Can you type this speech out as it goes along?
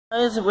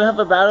Guys, we have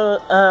a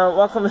battle.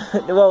 Welcome.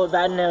 Well,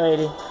 bad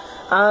narrating.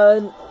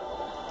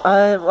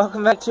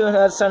 Welcome back to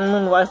another Sun and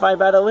Moon Wi-Fi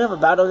battle. We have a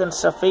battle against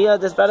Sofia.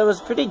 This battle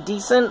was pretty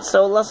decent,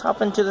 so let's hop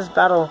into this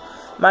battle.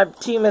 My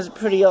team is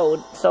pretty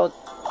old, so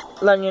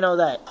letting you know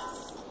that.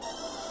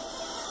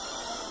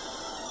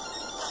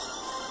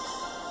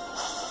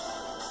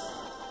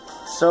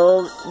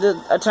 So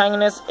the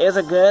antagonist is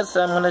a good,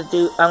 so I'm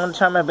gonna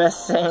try my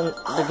best saying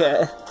the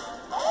good.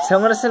 So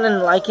I'm gonna send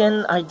in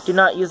Lycan. I do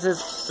not use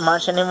this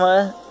much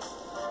anymore.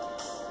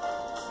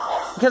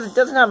 Because it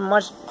doesn't have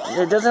much,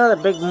 it doesn't have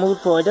a big move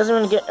pool, it doesn't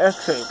even get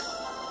Earthquake.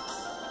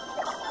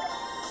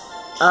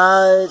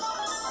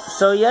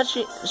 So yeah,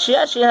 she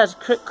actually has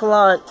Crit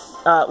Claw.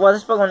 Well,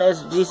 this Pokemon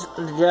is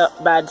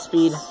bad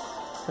speed.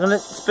 I'm gonna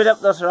spit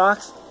up those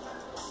rocks.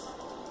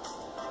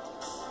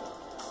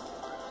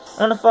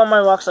 I'm gonna follow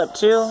my rocks up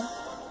too.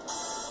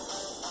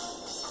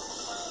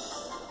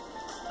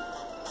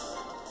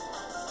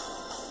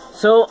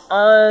 So,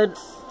 I'm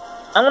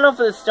gonna go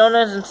for the Stone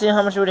Edge and see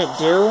how much would it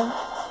do.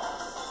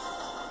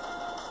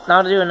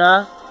 Not do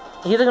enough.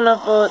 He's gonna go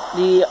for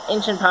the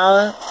Ancient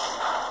Power.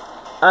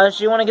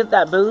 She wanna get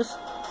that boost.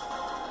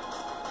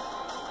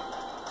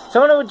 So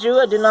I'm gonna with you,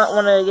 I do not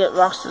wanna get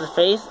rocks to the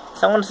face.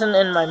 So I'm gonna send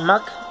in my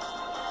Muck.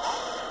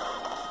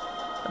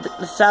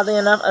 Sadly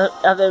enough, I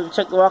have to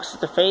check the rocks to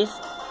the face.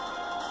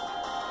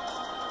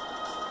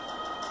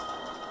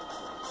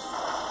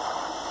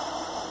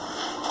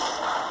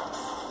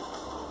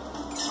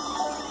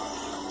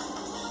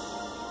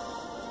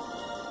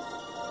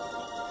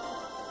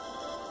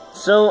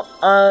 So,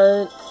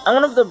 I'm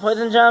gonna have the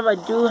Poison Jab. I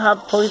do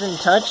have Poison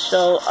Touch,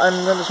 so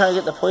I'm gonna try to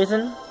get the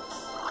Poison.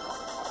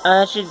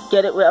 I should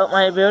get it without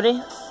my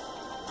ability.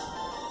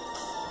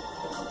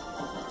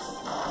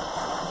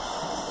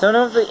 So I'm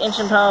gonna have the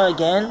Ancient Power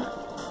again.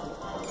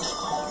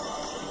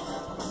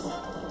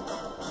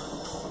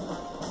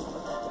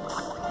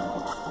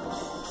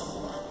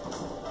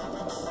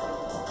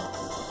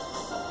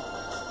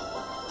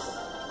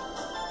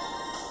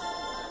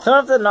 So I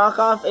have to knock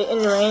off it in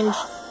range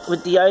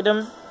with the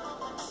item.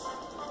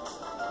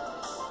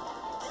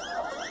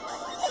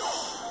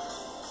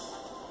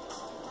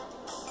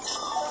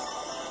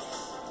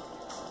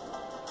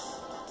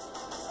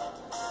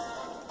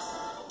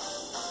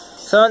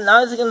 So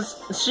now she's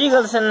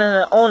gonna send in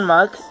her own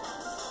Muck.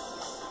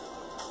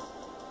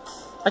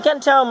 I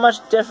can't tell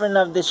much different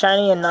of the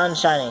shiny and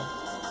non-shiny.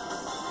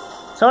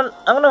 So I'm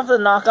gonna have to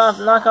knock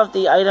off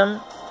the item.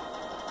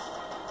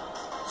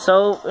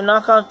 So we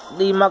knock off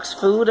the Muck's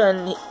food,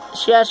 and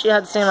she actually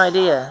had the same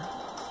idea.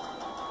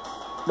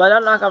 But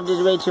that knockoff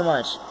did way too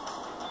much.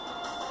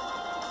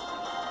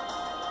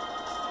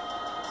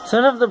 So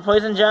I'm gonna have the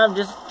Poison Jab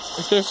just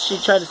in case she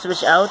tried to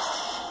switch out.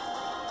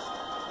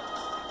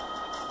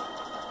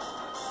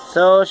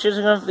 So she's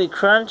going for the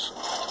Crunch.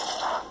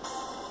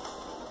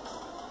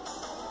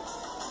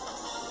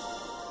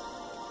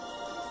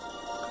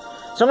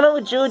 So I'm gonna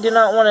with you, do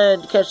not want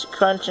to catch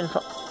Crunch and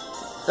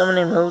so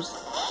many moves.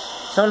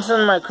 So I'm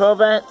sending my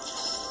Crobat.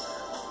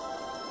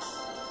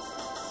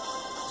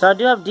 So I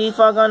do have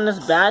Defog on this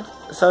bat.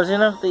 So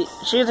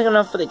she's gonna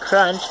go for the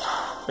Crunch,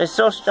 but it's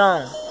so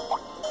strong.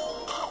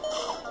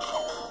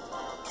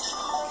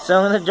 So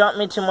I'm gonna drop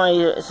me to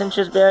my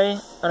Citrus Berry.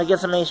 I'm gonna get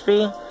some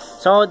HP.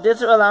 So this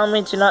will allow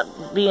me to not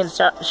be in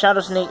Shadow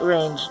Sneak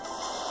range.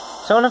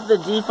 So I'm gonna have to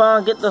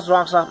defog, get those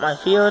rocks off my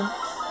field.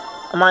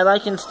 And my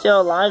Lycan's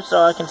still alive,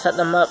 so I can set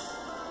them up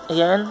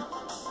again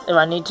if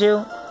I need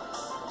to.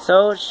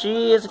 So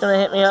she is gonna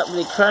hit me up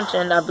with a Crunch,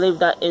 and I believe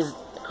that is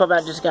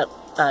Crobat just got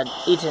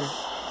eaten.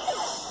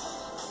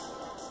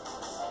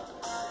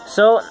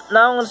 So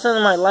now I'm gonna send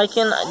in my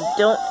Lycan. I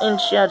don't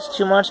think she has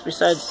too much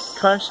besides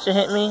Crunch to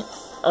hit me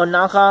or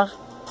knockoff.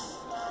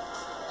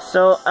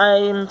 So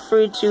I'm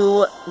free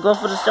to go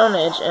for the Stone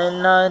Edge,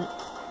 and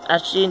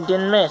actually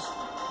didn't miss.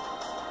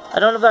 I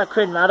don't know if that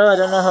crit matter. I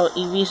don't know how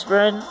EV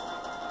spread.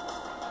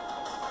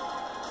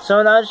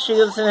 So now she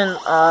goes in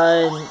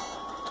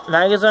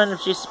Magazine.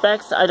 If she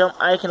specs, I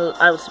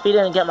will speed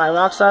it and get my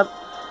rocks up.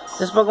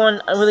 This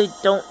Pokemon I really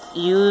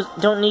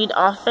don't need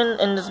often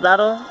in this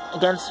battle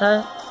against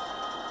her.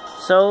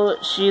 So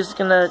she's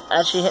gonna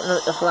actually hit me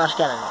with the Flash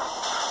Cannon.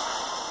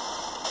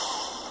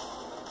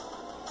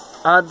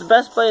 The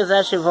best play is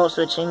actually Volt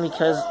Switching,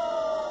 because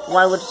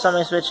why would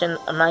somebody switch in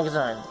a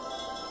Magazine?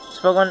 This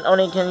Pokemon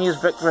only can use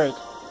Brick Break.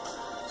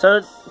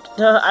 So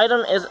the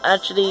item is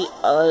actually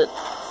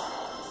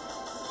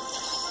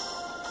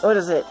what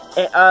is it?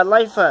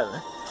 Life Hug.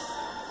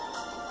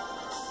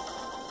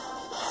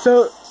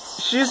 So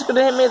she's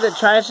gonna hit me with the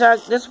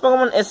Tri-Attack. This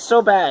Pokemon is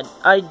so bad.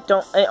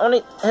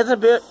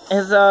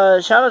 His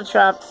Shadow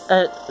Trap,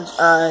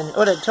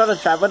 or the Total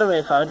Trap, whatever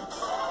it's called.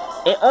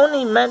 It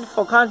only meant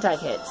for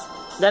contact hits.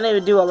 Then it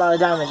would do a lot of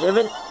damage.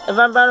 If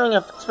I'm battling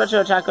a special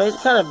attack, it's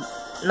kind of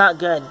not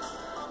good.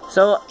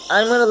 So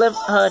I'm gonna lift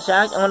her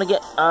attack. I'm gonna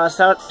get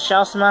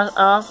Shell Smash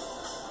off.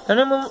 The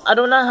only move, I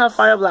do not have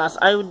Fire Blast.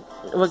 I would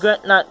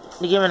regret not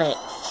giving it.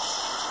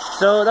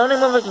 So the only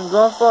move I can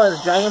go for is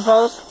Dragon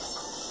Pulse.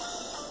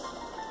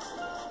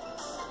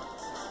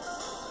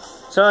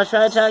 So I try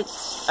to attack,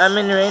 I'm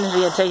in range to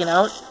get taken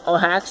out, or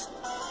hacks.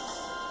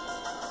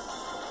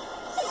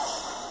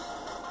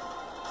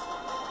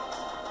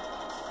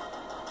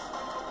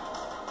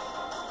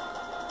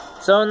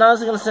 So now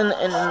it's gonna send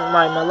in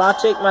my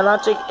Melodic.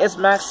 Melodic is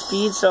max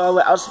speed, so I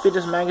will outspeed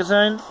this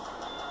magazine.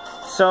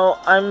 So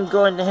I'm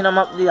going to hit him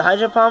up with the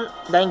Hydro Pump.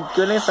 Thank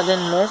goodness I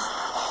didn't miss.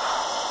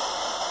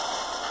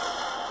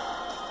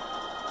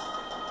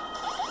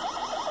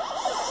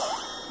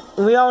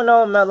 We all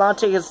know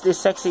Melodic is the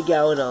sexy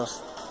Gyarados.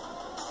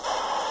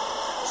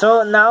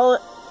 So now,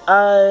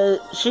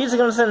 she's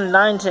gonna send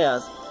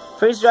Ninetales.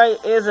 Freeze Dry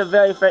is a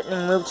very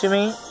threatening move to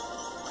me.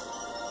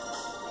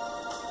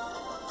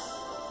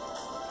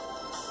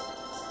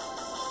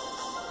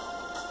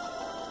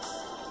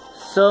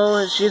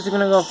 So she's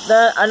gonna go for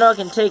that. I know I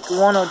can take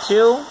 1 or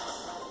 2.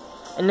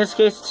 In this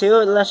case 2,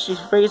 unless she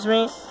frees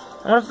me.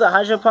 I'm going for the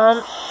Hydro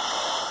Pump.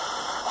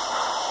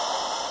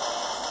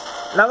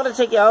 Not gonna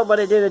take it out, but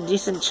I did a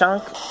decent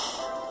chunk.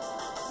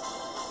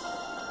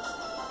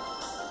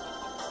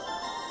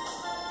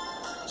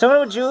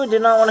 Someone with you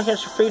did not want to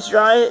catch Freeze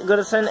Dry.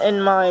 Gonna send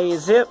in my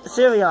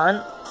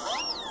Sirion.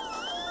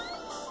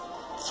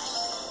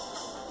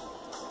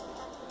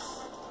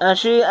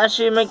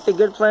 Actually make the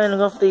good play and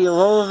go for the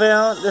Roller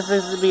Veil. This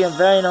is to be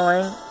very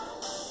annoying.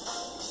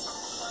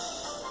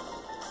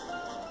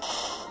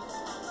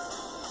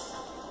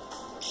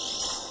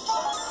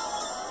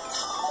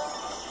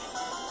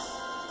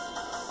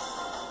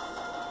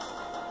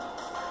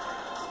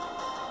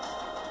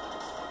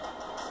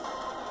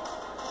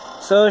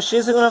 So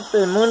she's going for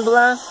the Moon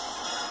Blast.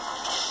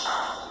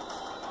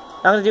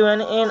 Not gonna do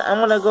anything. I'm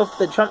gonna go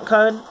for the Trump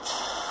card.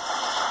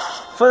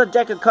 For the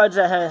deck of cards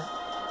I had.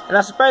 And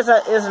I'm surprised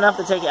that is enough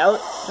to take it out.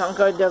 Trump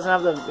card doesn't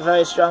have the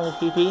very strong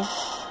PP.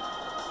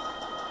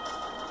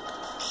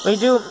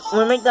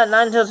 We make that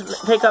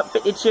Ninetales pick up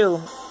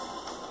 52.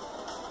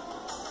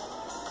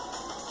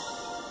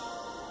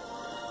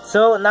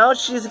 So now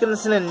she's gonna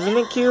send in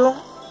Mimikyu.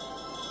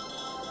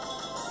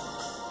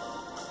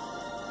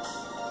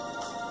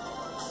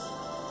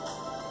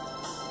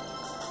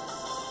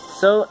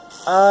 So,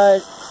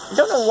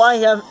 don't know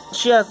why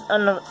she has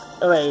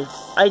wait,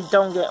 I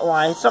don't get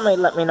why. Somebody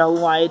let me know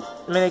why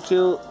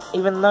Mimikyu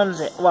even learns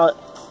it. Well,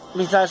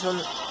 besides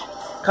from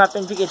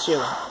copying Pikachu.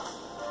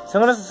 So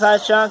I'm gonna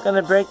Side Shock,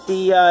 gonna break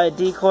the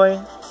decoy.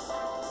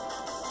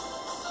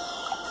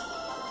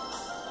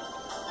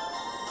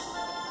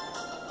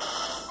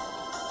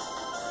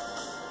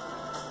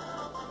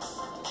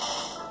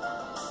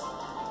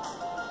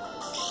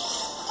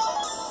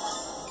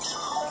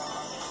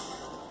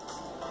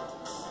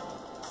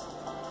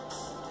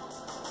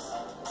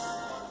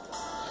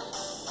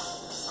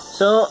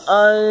 So,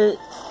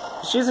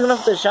 she's going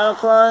for the Shadow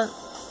Claw.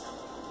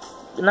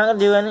 Not gonna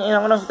do anything.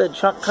 I'm going for the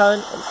Trump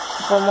card.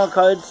 4 more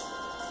cards.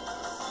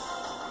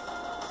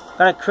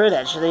 Got a crit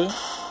actually.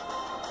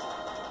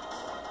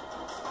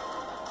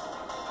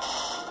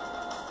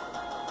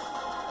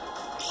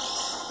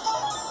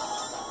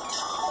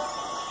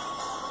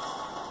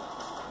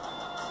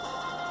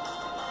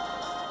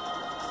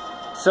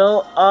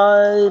 So,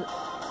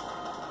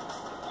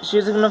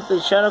 she's going for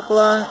the Shadow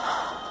Claw.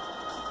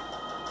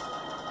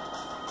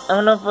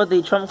 I'm gonna for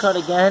the Trump card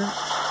again.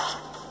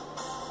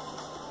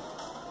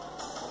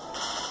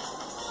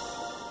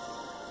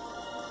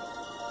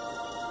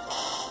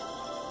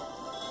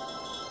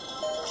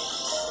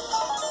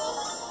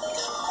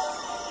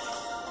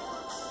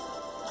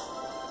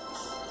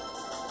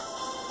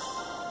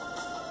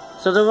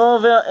 So the Roller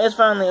Veil is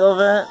finally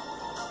over.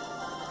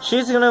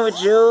 She's gonna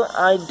withdraw.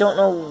 I don't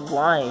know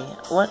why.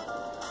 What?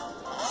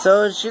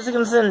 So she's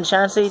gonna send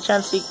Chansey.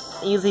 Chansey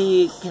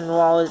easy can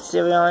wall it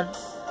Sirion.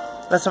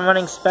 Unless I'm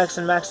running Specs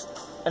and Max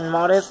and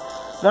Modest.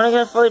 I'm gonna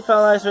get fully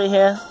paralyzed right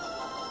here.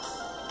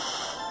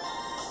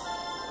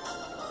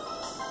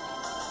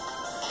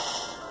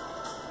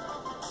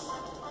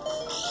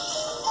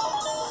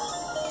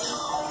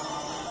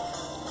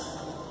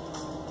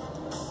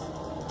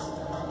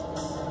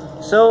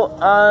 So,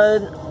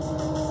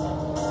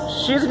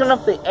 she's gonna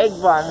up the Egg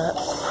Bomb.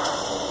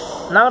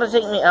 Now to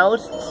take me out.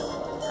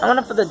 I'm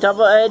gonna put the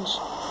Double Edge.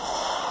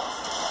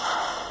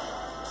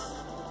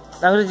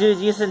 I'm gonna do a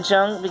decent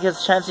chunk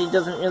because Chansey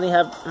doesn't really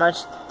have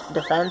much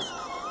defense.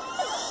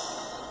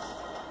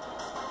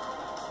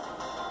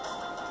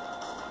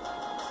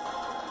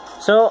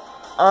 So,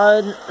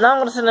 now I'm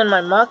gonna send in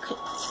my Muck.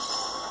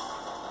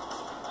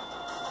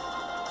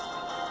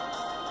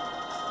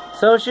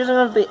 So she's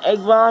gonna put the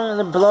Egg Bomb and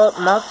the blow up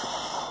Muck.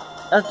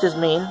 That's just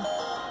mean.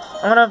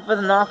 I'm gonna put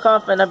the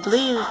knockoff, and I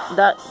believe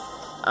that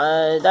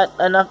that's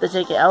enough to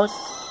take it out.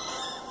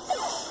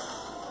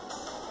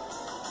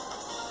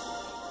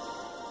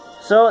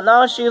 So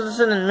now she's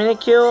listening to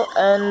Mimikyu,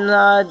 and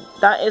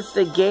that is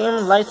the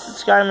game. Like,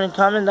 subscribe, and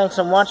comment. Thanks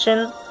for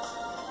watching.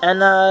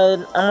 And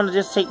I'm gonna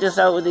just take this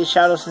out with the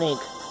Shadow Sneak.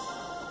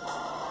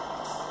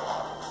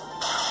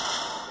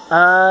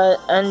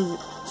 And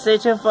stay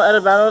tuned for other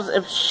battles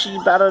if she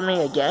battled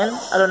me again.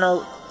 I don't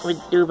know. We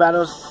do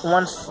battles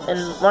once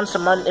a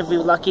month if we're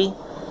lucky.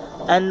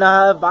 And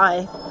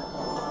bye.